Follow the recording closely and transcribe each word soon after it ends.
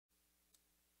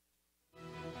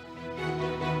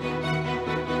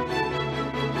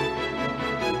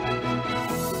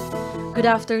Good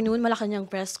afternoon, Malacañang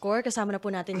Press Corps. Kasama na po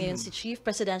natin ngayon si Chief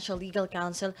Presidential Legal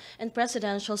Counsel and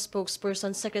Presidential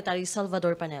Spokesperson Secretary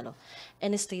Salvador Panelo.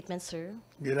 Any statement, sir?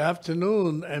 Good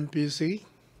afternoon, MPC.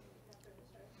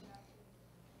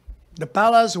 The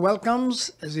Palace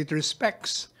welcomes, as it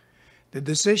respects, the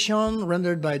decision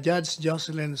rendered by Judge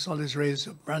Jocelyn Solis Reyes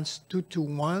of Branch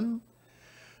 221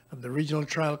 of the Regional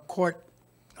Trial Court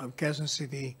of Quezon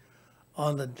City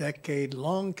on the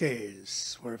decade-long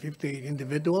case where 58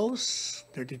 individuals,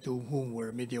 32 of whom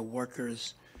were media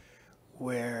workers,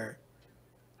 were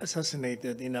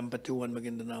assassinated in Ampatuan,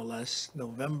 Maguindanao last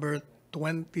November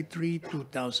 23,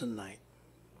 2009.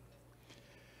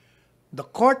 The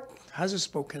court has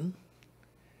spoken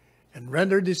and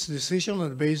rendered its decision on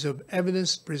the basis of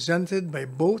evidence presented by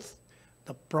both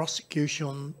the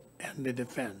prosecution and the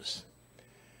defense.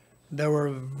 There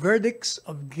were verdicts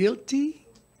of guilty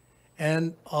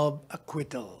and of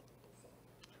acquittal.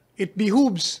 It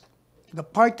behooves the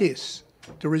parties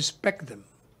to respect them.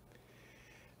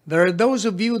 There are those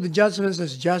who view the judgments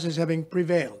as just as having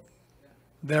prevailed.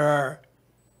 There are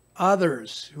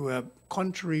others who have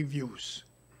contrary views.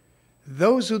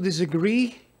 Those who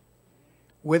disagree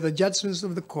with the judgments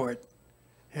of the court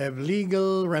have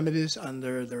legal remedies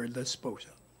under their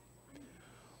disposal.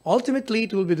 Ultimately,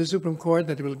 it will be the Supreme Court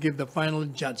that will give the final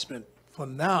judgment. For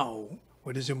now,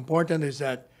 what is important is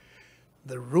that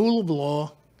the rule of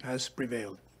law has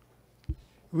prevailed.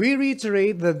 We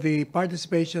reiterate that the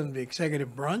participation of the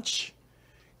executive branch,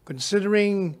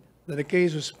 considering that the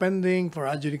case was pending for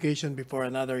adjudication before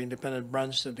another independent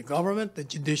branch of the government, the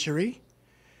judiciary,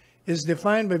 is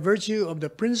defined by virtue of the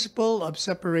principle of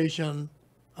separation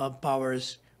of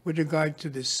powers with regard to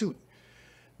this suit.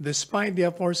 Despite the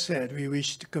aforesaid, we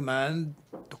wish to commend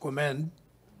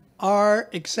our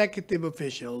executive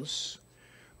officials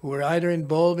who were either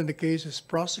involved in the case as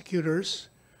prosecutors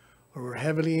or were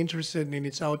heavily interested in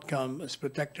its outcome as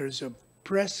protectors of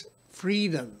press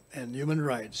freedom and human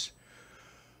rights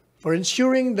for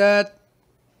ensuring that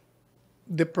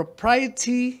the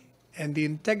propriety and the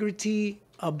integrity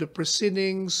of the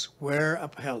proceedings were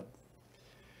upheld.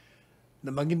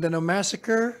 The Maguindanao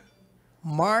Massacre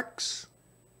marks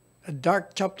a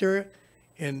dark chapter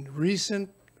in recent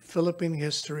Philippine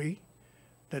history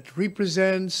that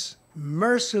represents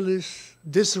merciless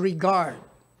disregard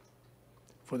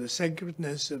for the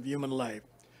sacredness of human life,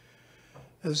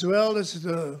 as well as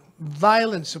the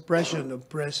violent suppression of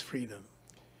press freedom.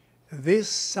 This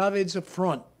savage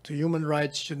affront to human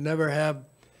rights should never have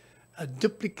a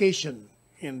duplication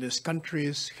in this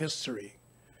country's history.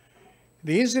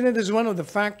 The incident is one of the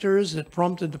factors that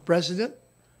prompted the President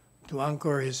to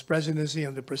anchor his presidency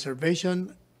on the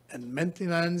preservation and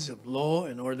maintenance of law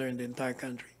and order in the entire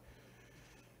country.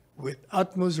 With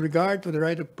utmost regard to the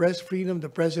right of press freedom, the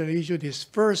President issued his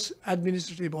first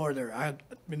administrative order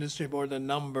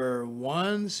number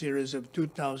 1, series of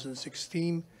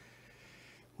 2016,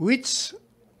 which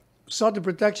sought the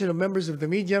protection of members of the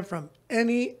media from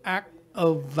any act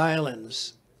of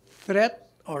violence, threat,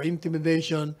 or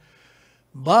intimidation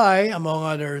by, among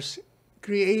others,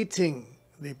 creating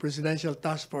the Presidential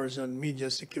Task Force on Media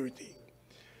Security.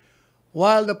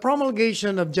 While the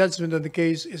promulgation of judgment on the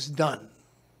case is done,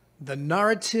 the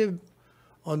narrative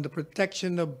on the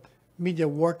protection of media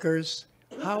workers,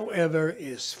 however,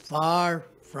 is far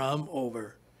from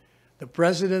over. The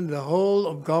President and the whole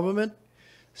of government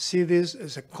see this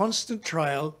as a constant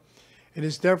trial and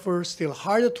is therefore still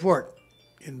hard at work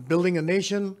in building a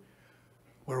nation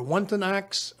where wanton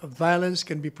acts of violence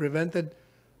can be prevented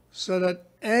so that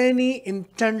any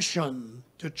intention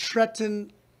to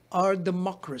threaten our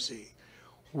democracy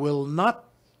will not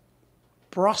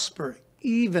prosper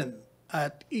even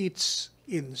at its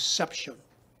inception.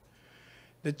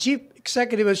 The Chief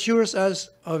Executive assures us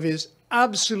of his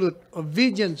absolute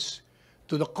obedience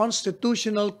to the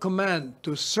constitutional command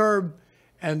to serve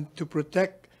and to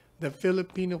protect the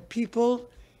Filipino people,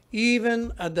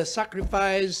 even at the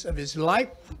sacrifice of his life,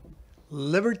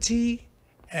 liberty,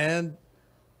 and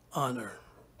honor.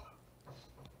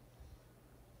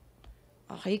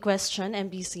 Okay, question,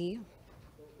 MBC.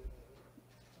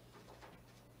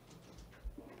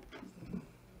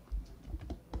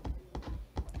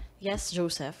 Yes,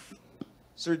 Joseph.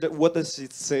 Sir, what does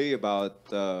it say about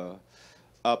the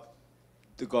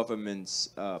government's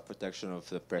protection of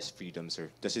the press freedom, sir?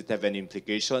 Does it have any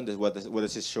implication? What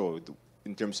does it show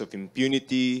in terms of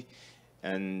impunity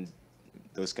and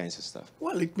those kinds of stuff?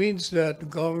 Well, it means that the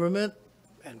government,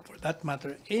 and for that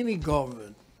matter, any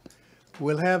government,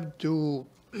 will have to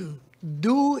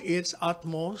do its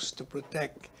utmost to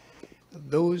protect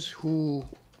those who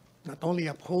not only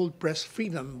uphold press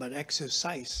freedom, but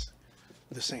exercise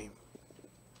the same.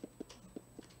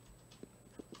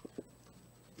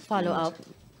 Follow up?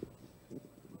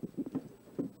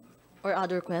 Or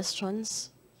other questions?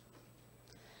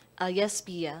 Yes,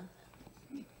 Pia.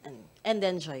 And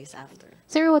then Joyce after.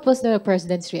 Sir, what was the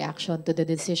president's reaction to the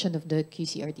decision of the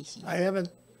QCRTC? I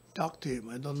haven't talked to him.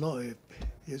 I don't know if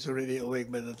he's already awake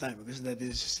by the time because that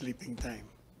is sleeping time.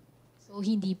 So,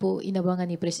 hindi po inabangan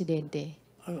ni Presidente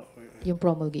Ano, yung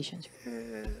promulgation, sir?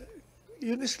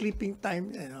 yun is sleeping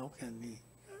time. How can he?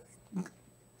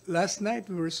 Last night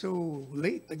we were so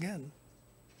late again.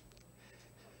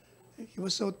 He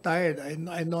was so tired.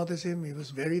 I noticed him. He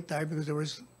was very tired because there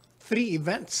was 3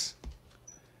 events.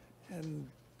 And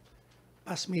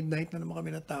past midnight na naman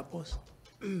kami natapos.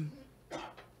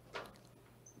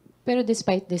 Pero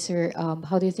despite this, sir,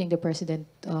 how do you think the President,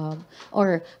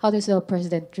 or how does the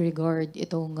President regard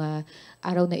itong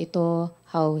araw na ito,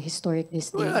 how historic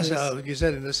this day Well, as is? you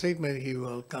said in the statement, he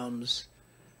welcomes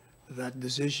that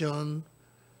decision.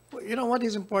 Well, you know what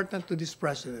is important to this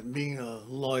president, being a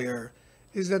lawyer,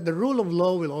 is that the rule of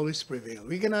law will always prevail.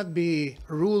 We cannot be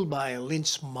ruled by a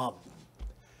lynch mob.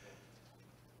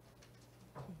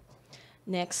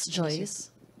 Next,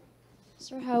 Joyce.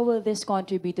 Sir, how will this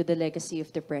contribute to the legacy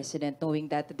of the president, knowing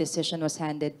that the decision was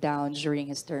handed down during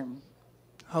his term?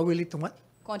 How will it what?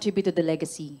 Contribute to the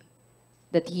legacy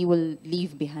that he will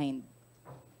leave behind.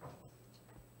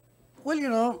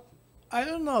 Well, I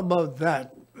don't know about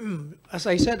that. As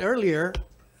I said earlier,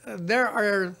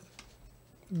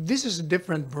 this is a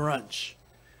different branch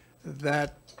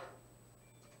that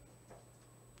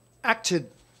acted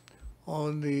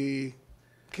on the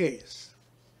case.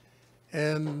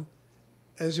 And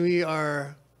as we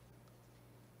are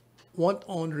wont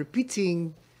on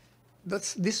repeating,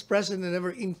 this president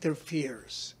never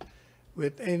interferes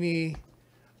with any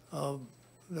of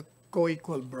the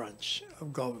co-equal branch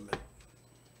of government.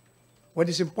 What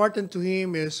is important to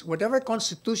him is whatever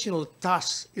constitutional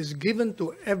task is given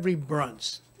to every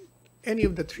branch, any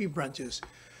of the 3 branches,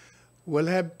 will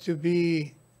have to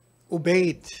be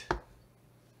obeyed.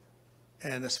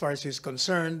 And as far as he's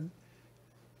concerned,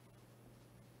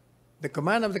 the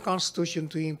command of the Constitution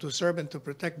to him to serve and to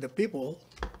protect the people,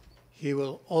 he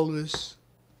will always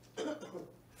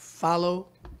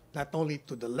follow, not only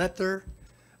to the letter,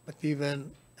 but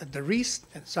even at the risk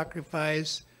and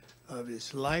sacrifice of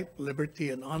his life,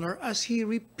 liberty, and honor, as he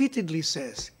repeatedly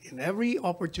says in every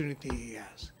opportunity he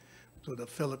has to the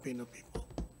Filipino people.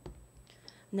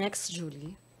 Next,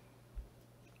 Julie.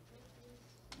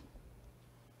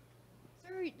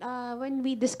 Sir, when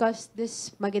we discussed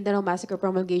this Maguindanao Massacre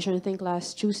promulgation, I think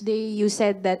last Tuesday, you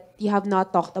said that you have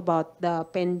not talked about the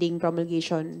pending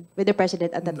promulgation with the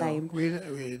president at the time. We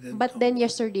didn't But talk. then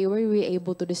yesterday, were we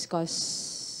able to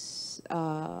discuss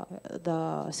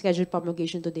the scheduled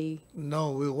promulgation today?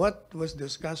 No, what was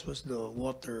discussed was the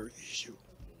water issue.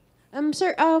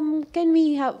 Sir, can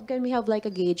we have like a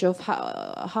gauge of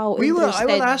how I interested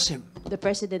will ask him. the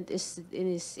president is in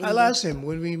his? I'll ask him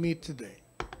when we meet today.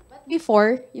 But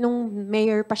before, yung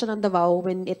mayor pa siya ng Davao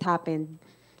when it happened,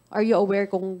 are you aware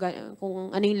kung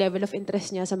ano yung level of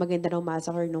interest niya sa Maguindanao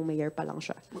Massacre nung mayor pa lang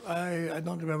siya? I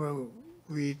don't remember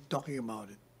we talking about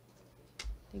it.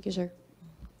 Thank you, sir.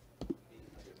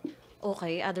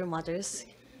 Okay, other matters?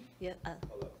 Yeah,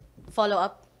 follow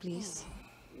up, please.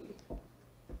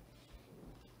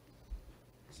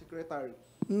 Secretary,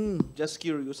 just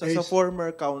curious, as a Yes.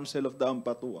 former counsel of the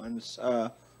Ampatuans,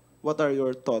 what are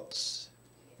your thoughts?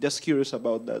 Just curious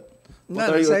about that. What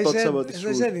None, are as your I thoughts said, about this as I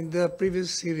rule? said in the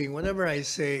previous hearing, whatever I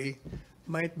say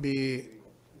might be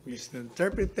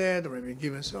misinterpreted or maybe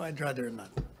given, so I'd rather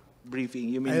not. Briefing,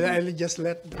 you mean? I'll just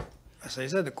let, as I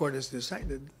said, the court has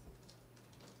decided,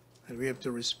 and we have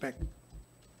to respect.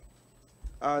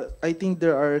 I think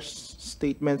there are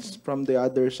statements from the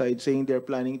other side saying they're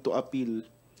planning to appeal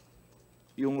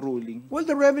yung ruling. Well,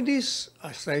 the remedies,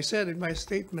 as I said in my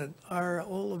statement, are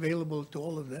all available to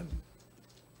all of them.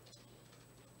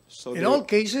 So In they're- all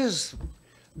cases,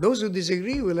 those who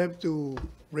disagree will have to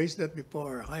raise that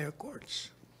before higher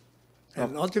courts.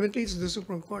 And ultimately, it's the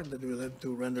Supreme Court that will have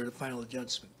to render the final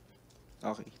judgment.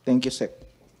 Okay, thank you, Sec.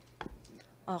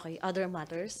 Okay, other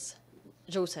matters?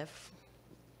 Joseph.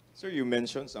 Sir, you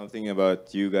mentioned something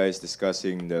about you guys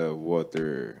discussing the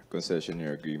water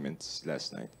concessionaire agreements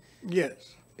last night.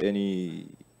 Yes.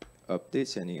 Any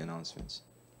updates, any announcements?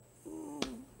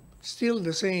 Still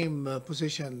the same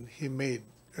position he made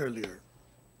earlier.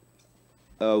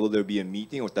 Will there be a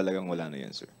meeting or talagang wala na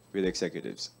yan, sir, with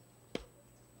executives?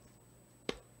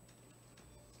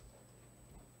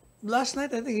 Last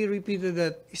night, I think he repeated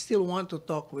that he still want to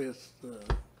talk with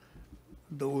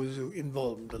those who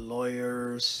involved, the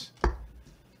lawyers,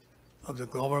 of the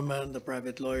government, the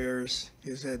private lawyers.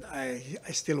 He said, I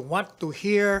still want to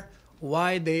hear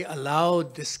why they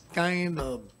allowed this kind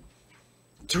of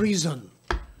treason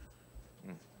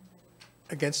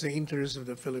against the interests of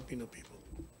the Filipino people.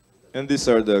 And these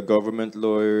are the government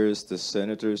lawyers, the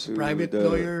senators, who Private the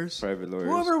lawyers, private lawyers,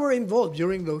 whoever were involved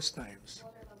during those times,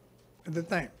 at the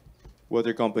time,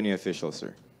 water company officials,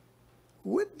 sir.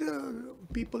 with the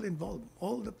people involved,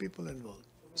 all the people involved.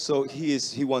 So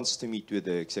he wants to meet with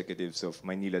the executives of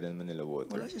Manila and Manila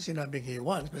Water. Wala siya sinabing he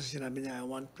wants, kasi sinabi niya, I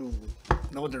want to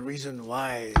know the reason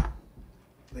why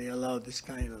they allow this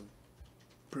kind of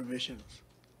provisions.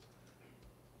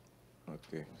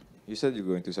 Okay. You said you're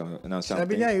going to announce something.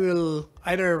 Sabi niya, he will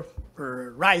either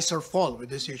rise or fall with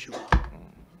this issue.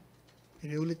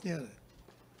 Iniulit niya.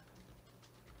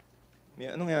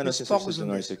 Anong ano Let's si focus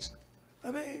on January this.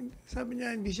 6? Sabi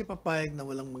niya, hindi siya papayag na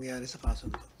walang mangyari sa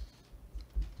kaso nito.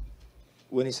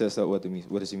 When he says that, what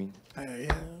does he mean?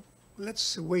 Yeah.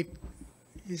 Let's wait.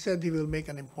 He said he will make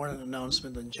an important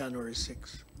announcement on January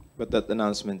 6. But that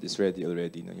announcement is ready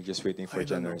already. No? You're just waiting for I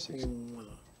don't January know 6. kung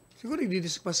ano. Siguro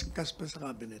i-discuss pa sa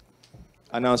cabinet.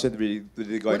 Announcement with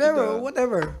regard to the...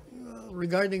 Whatever.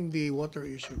 Regarding the water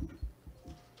issue.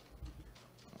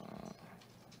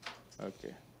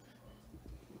 Okay.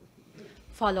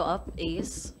 Follow-up,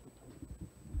 Ace.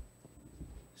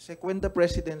 Sec, when the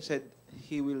president said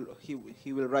he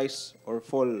will rise or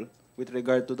fall with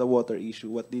regard to the water issue,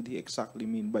 what did he exactly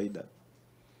mean by that?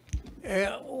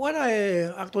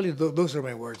 Actually, those are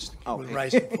my words. He will Okay.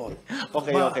 rise and fall.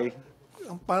 Okay.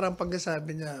 Ang parang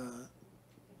pagkasabi niya,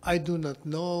 I do not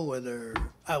know whether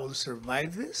I will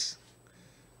survive this,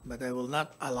 but I will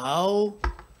not allow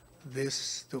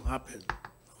this to happen.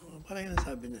 Parang yun ang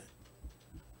sabi niya.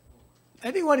 I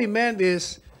think what he meant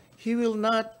is he will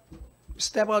not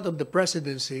step out of the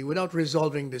presidency without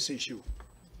resolving this issue.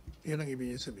 Yun ang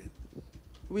ibig niya sabihin.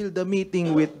 Will the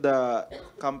meeting with the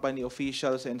company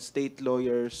officials and state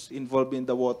lawyers involved in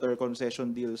the water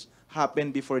concession deals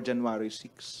happen before January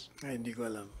 6? Ay, hindi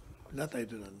ko alam. That I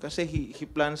do not know. Kasi he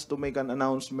plans to make an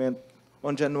announcement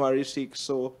on January 6,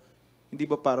 so hindi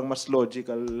ba parang mas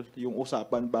logical yung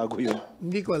usapan bago yun?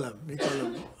 Hindi ko alam.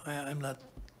 I'm not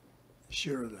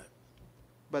sure of that.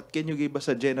 But can you give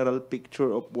us a general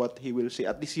picture of what he will say?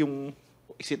 At least yung,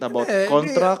 is it about Hindi,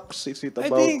 contracts? Is it I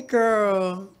about... think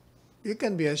you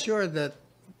can be assured that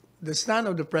the stand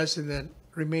of the president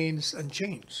remains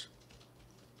unchanged.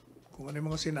 Kung ano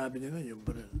yung mga sinabi niya na, yun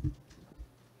pa rin.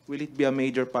 Will it be a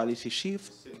major policy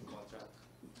shift?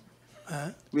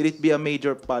 Will it be a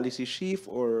major policy shift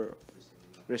or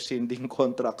rescinding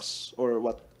contracts or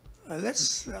what?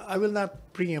 I will not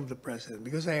preempt the president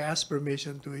because I asked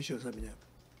permission to issue, sabi niya.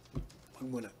 Wag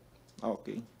muna.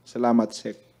 Okay. Salamat,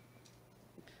 Sec.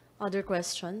 Other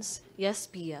questions? Yes,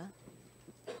 Pia.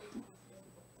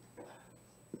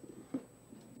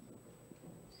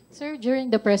 Sir, during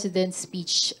the President's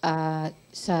speech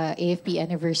sa AFP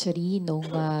anniversary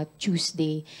noong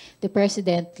Tuesday, the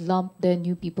President lumped the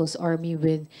New People's Army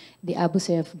with the Abu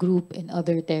Sayyaf group and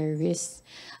other terrorists.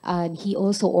 And he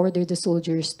also ordered the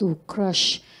soldiers to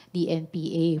crush the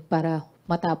NPA para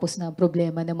matapos na ang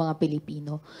problema ng mga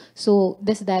Pilipino. So,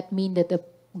 does that mean that the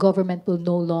government will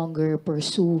no longer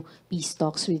pursue peace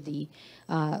talks with the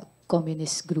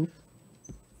communist group?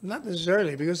 Not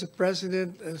necessarily, because the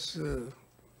president, as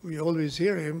we always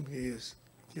hear him,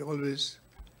 he always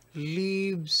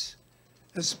leaves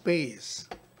a space,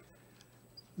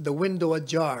 the window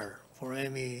ajar for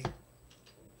any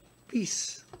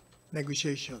peace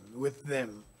negotiation with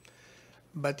them.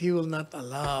 But he will not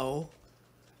allow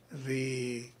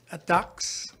the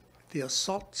attacks, the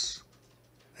assaults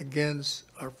against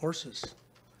our forces.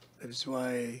 That is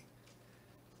why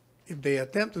if they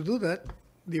attempt to do that,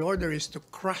 the order is to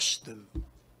crush them.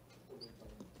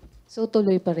 So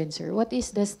tuloy pa rin, sir. What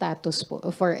is the status po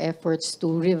for efforts to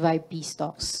revive peace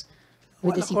talks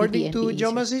with the CPP According and to PAC?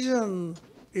 Joma Season,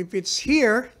 if it's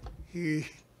here, he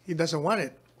doesn't want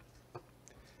it.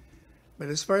 But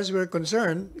as far as we're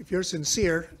concerned, if you're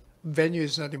sincere, venue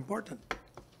is not important.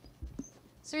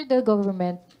 Sir, the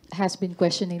government has been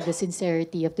questioning the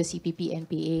sincerity of the CPP and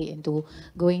PA into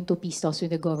going to peace talks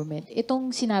with the government.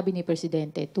 Itong sinabi ni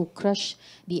Presidente to crush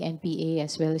the NPA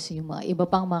as well as yung mga iba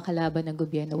pang mga kalaban ng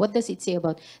gobyerno. What does it say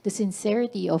about the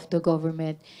sincerity of the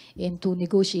government into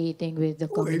negotiating with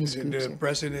the communist groups? The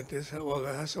president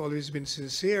has always been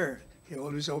sincere. He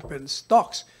always opens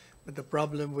talks. But the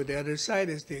problem with the other side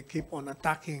is they keep on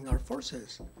attacking our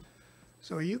forces.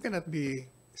 So you cannot be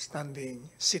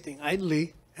sitting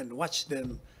idly and watch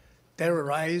them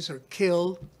terrorize or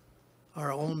kill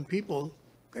our own people.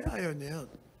 Kaya ayaw niya yun.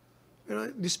 Pero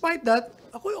despite that,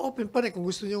 ako open pa rin kung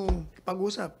gusto nyo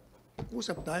pag-usap.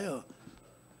 Usap tayo.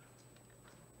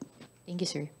 Thank you,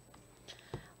 sir.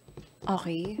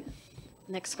 Okay.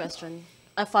 Next question.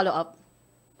 A follow-up.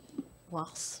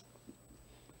 Wax.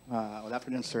 Good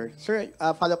afternoon, sir. Sir,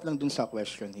 follow-up lang dun sa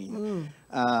question.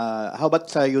 How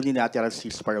about sa unilateral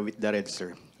ceasefire with the Red,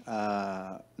 sir?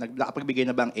 Nakapagbigay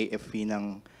na ba ang AFP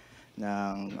ng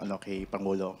ano kay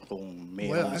Pangulo kung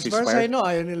may Well, as far as I ceasefire? know,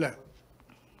 ayaw nila.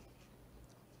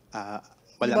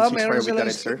 Walang ceasefire with the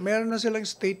Red, sir? Meron na silang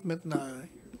statement na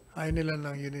ayaw nila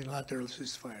ng unilateral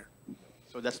ceasefire.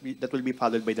 So that will be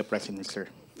followed by the President, sir.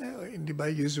 Hindi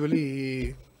ba usually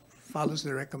he follows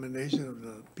the recommendation of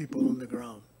the people on the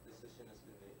ground?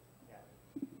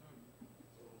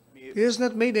 He has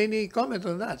not made any comment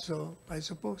on that, so I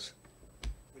suppose.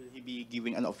 Will he be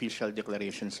giving an official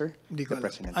declaration, sir? Hindi ko The alam.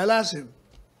 President. I'll ask him.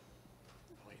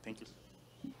 Okay, thank you.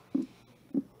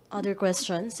 Other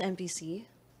questions, MPC?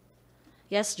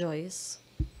 Yes, Joyce.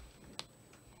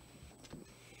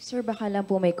 Sir, baka lang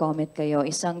po may comment kayo.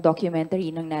 Isang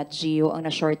documentary ng Nat Geo ang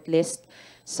na-shortlist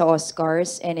sa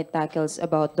Oscars and it tackles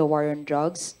about the war on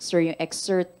drugs. Sir, yung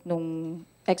excerpt nung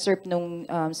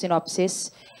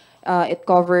synopsis, it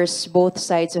covers both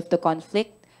sides of the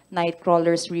conflict.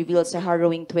 Nightcrawlers reveals a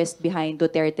harrowing twist behind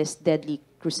Duterte's deadly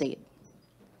crusade.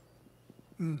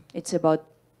 It's about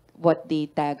what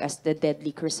they tag as the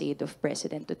deadly crusade of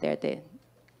President Duterte.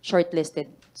 Shortlisted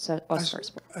sa Oscars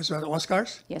po. As well,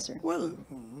 Oscars? Yes, sir. Well,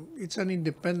 it's an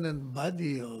independent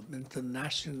body of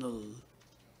international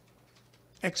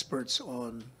experts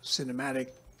on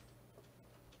cinematic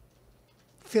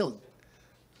film.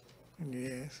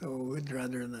 Yeah, so we'd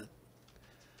rather not.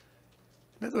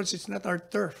 In other words, it's not our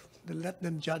turf. They let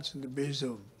them judge on the basis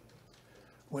of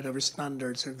whatever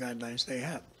standards or guidelines they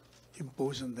have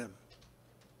imposed on them.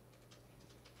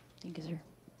 Thank you, sir.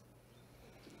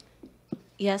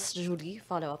 Yes, Julie,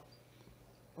 follow-up.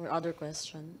 Or other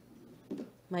question.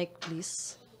 Mike,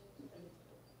 please.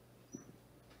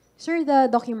 Sir, the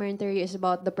documentary is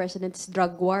about the president's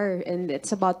drug war, and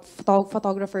it's about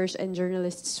photographers and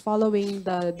journalists following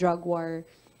the drug war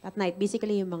at night.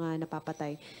 Basically, yung mga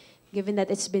napapatay. Given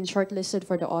that it's been shortlisted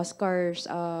for the Oscars,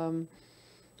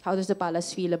 how does the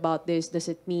palace feel about this? Does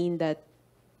it mean that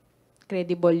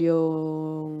credible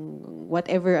yung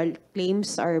whatever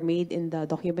claims are made in the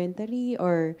documentary?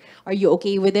 Or are you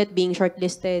okay with it being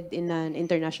shortlisted in an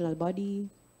international body?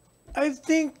 I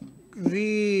think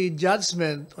the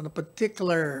judgment on a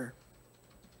particular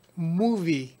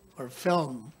movie or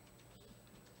film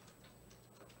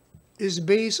is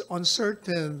based on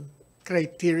certain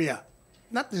criteria,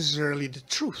 not necessarily the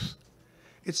truth.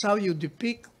 It's how you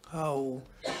depict how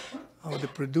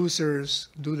the producers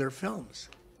do their films.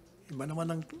 Iba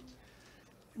naman ang,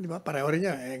 di ba, pareho rin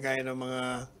yan. Gaya ng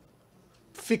mga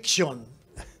fiction.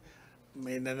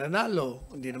 May nananalo,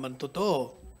 hindi naman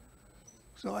totoo.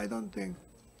 So I don't think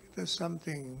it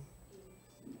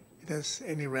has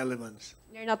any relevance.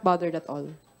 You're not bothered at all.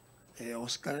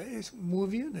 Oscar is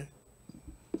movie yun eh.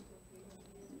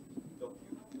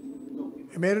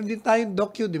 Meron din tayong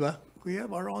docu, di ba? We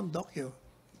have our own docu.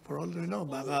 For all we know,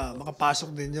 baka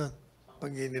makapasok din yun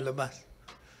pag inilabas.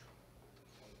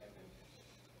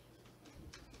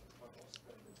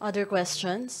 Other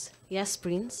questions? Yes,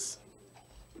 Prince.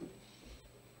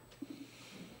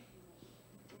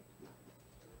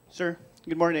 Sir,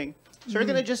 good morning. Sir,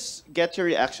 can I just get your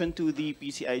reaction to the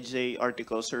PCIJ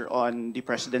article, sir, on the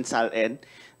President's SALN?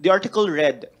 The article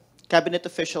read, cabinet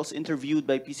officials interviewed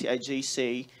by PCIJ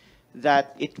say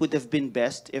that it would have been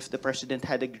best if the President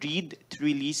had agreed to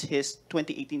release his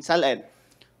 2018 SALN.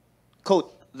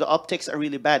 Quote, the optics are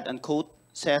really bad, unquote,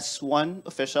 says one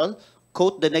official.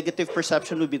 Quote, the negative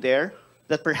perception will be there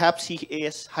that perhaps he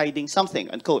is hiding something,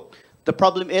 unquote. The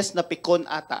problem is napikon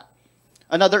ata.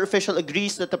 Another official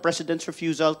agrees that the President's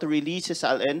refusal to release his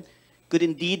SALN could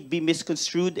indeed be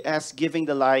misconstrued as giving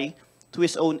the lie to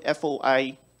his own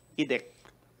FOI edict.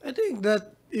 I think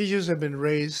that issues have been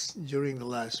raised during the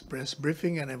last press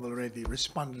briefing and I've already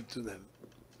responded to them.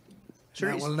 Sure,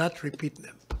 And I will not repeat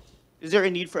them. Is there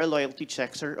a need for a loyalty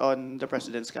check, sir, on the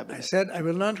President's I cabinet? said I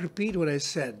will not repeat what I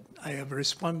said. I have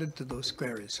responded to those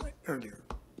queries earlier.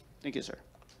 Thank you, sir.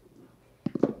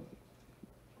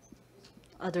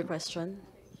 Other question?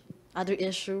 Other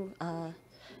issue?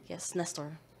 Yes,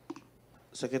 Nestor.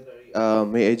 Secretary,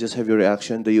 may I just have your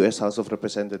reaction? The U.S. House of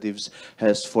Representatives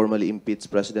has formally impeached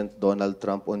President Donald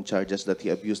Trump on charges that he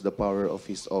abused the power of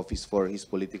his office for his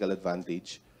political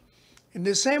advantage. In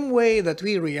the same way that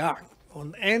we react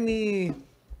on any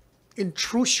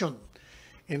intrusion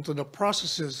into the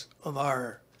processes of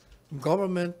our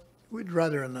government, we'd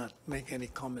rather not make any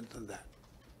comment on that.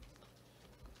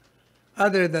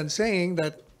 other than saying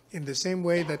that in the same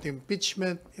way that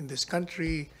impeachment in this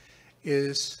country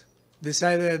is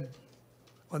decided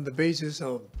on the basis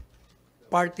of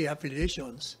party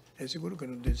affiliations, siguro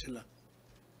ganun din sila.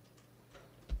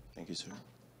 Thank you, sir.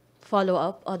 Follow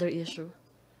up, other issue.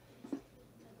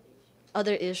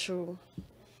 Other issue.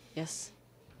 Yes.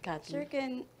 Kathy. Sir,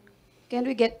 can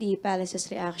we get the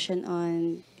palace's reaction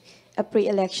on a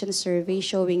pre-election survey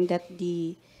showing that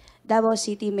the Davao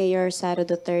City Mayor Sara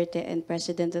Duterte and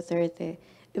President Duterte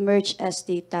emerged as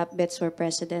the top bets for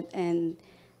president and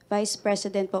vice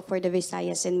president po for the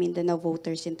Visayas and Mindanao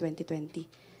voters in 2020?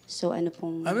 So ano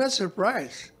pong... I'm not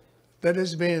surprised. That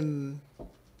has been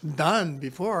done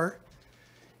before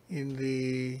in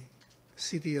the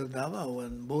city of Davao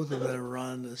when both of them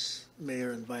run as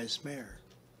mayor and vice mayor.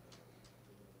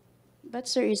 But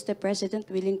sir, is the president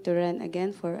willing to run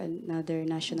again for another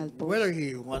national post? Whether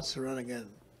he wants to run again,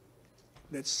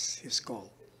 that's his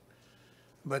call.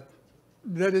 But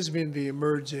that has been the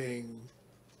emerging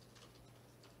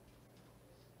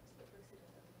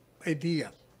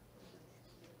idea.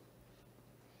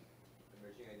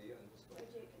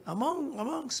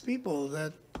 Amongst people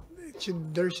that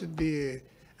there should be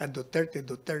a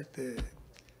Duterte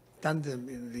tandem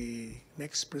in the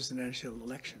next presidential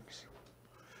elections.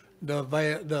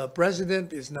 The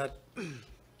president is not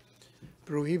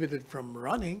prohibited from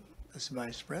running as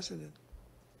vice president.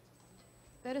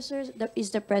 Pero sir, is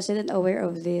the president aware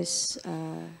of this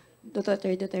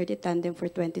Duterte tandem for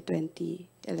 2020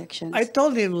 elections? I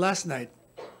told him last night,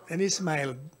 and he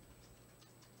smiled.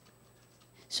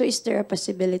 So is there a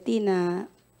possibility na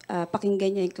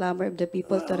pakinggan niya yung clamor of the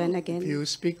people to run again? If you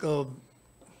speak of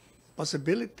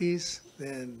possibilities,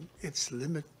 then it's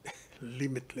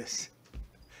limitless.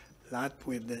 Lahat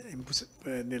pwede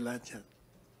lahat yan.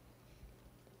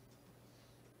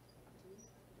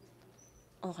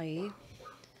 Okay.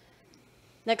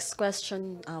 Next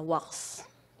question, Wax.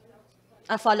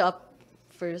 Follow up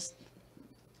first.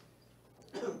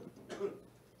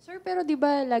 Sir, pero di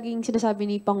ba laging sinasabi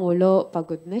ni Pangulo,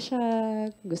 pagod na siya,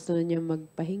 gusto na niya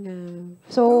magpahinga.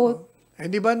 So,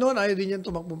 Di ba noon, ayaw din yan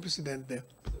tumakbong presidente?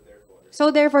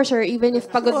 so therefore, sir, even if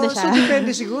pagod na So siya,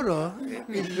 depende siguro.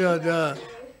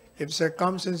 If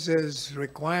circumstances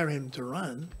require him to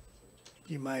run,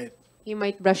 he might. he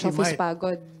might brush He off his might.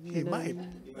 pagod. He Ganun. might.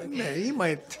 He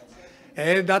might.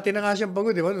 Dati na nga siyang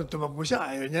pagod, di ba? Nung tumakbo siya,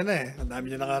 ayaw niya na eh. Ang dami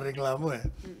niya nakareklamo eh.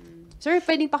 Sir,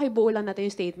 pwedeng pakibuo lang natin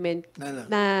yung statement Ano?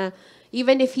 na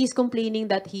even if he's complaining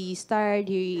that he's tired,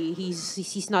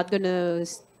 he's not gonna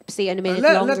stay a minute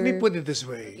longer. Let me put it this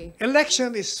way.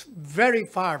 Election is very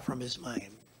far from his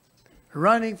mind.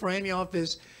 Running for any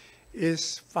office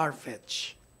is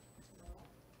far-fetched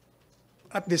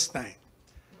at this time.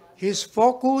 His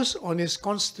focus on his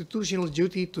constitutional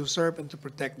duty to serve and to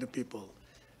protect the people.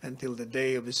 Until the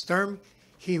day of his term,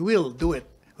 he will do it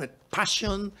with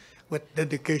passion, with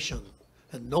dedication,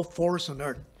 and no force on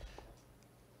earth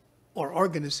or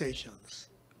organizations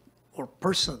or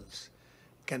persons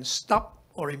can stop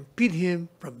or impede him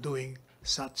from doing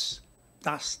such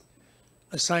tasks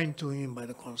assigned to him by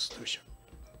the Constitution.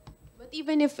 But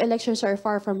even if elections are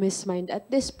far from his mind at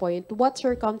this point, what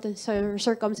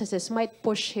circumstances might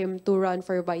push him to run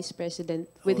for vice president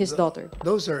with his daughter?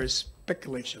 Those are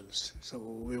speculations, so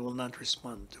we will not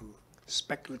respond to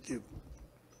speculative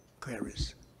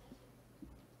queries.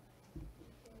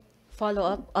 Follow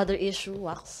up, other issue,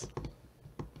 Wax.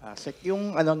 Sec,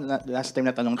 yung last time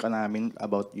na tanong ka namin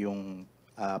about yung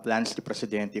plans ni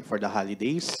Presidente for the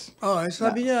holidays.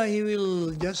 Sabi niya, he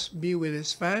will just be with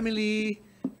his family,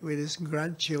 with his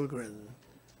grandchildren,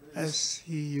 as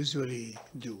he usually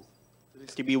do. Will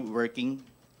he be working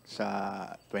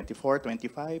sa 24,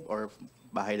 25, or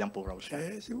bahay lang po raw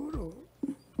siya? Siguro.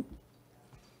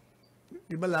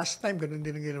 Di ba last time, ganun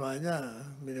din ang ginawa niya.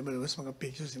 Binibalabas mga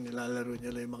pictures, nilalaro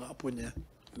niya lang yung mga apo niya.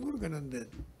 Siguro ganun din.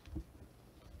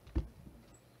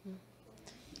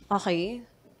 Okay.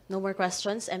 No more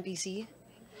questions, MPC.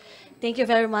 Thank you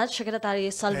very much,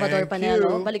 Secretary Salvador Thank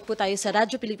Panelo. you. Balik po tayo sa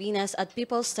Radyo Pilipinas at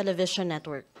People's Television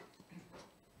Network.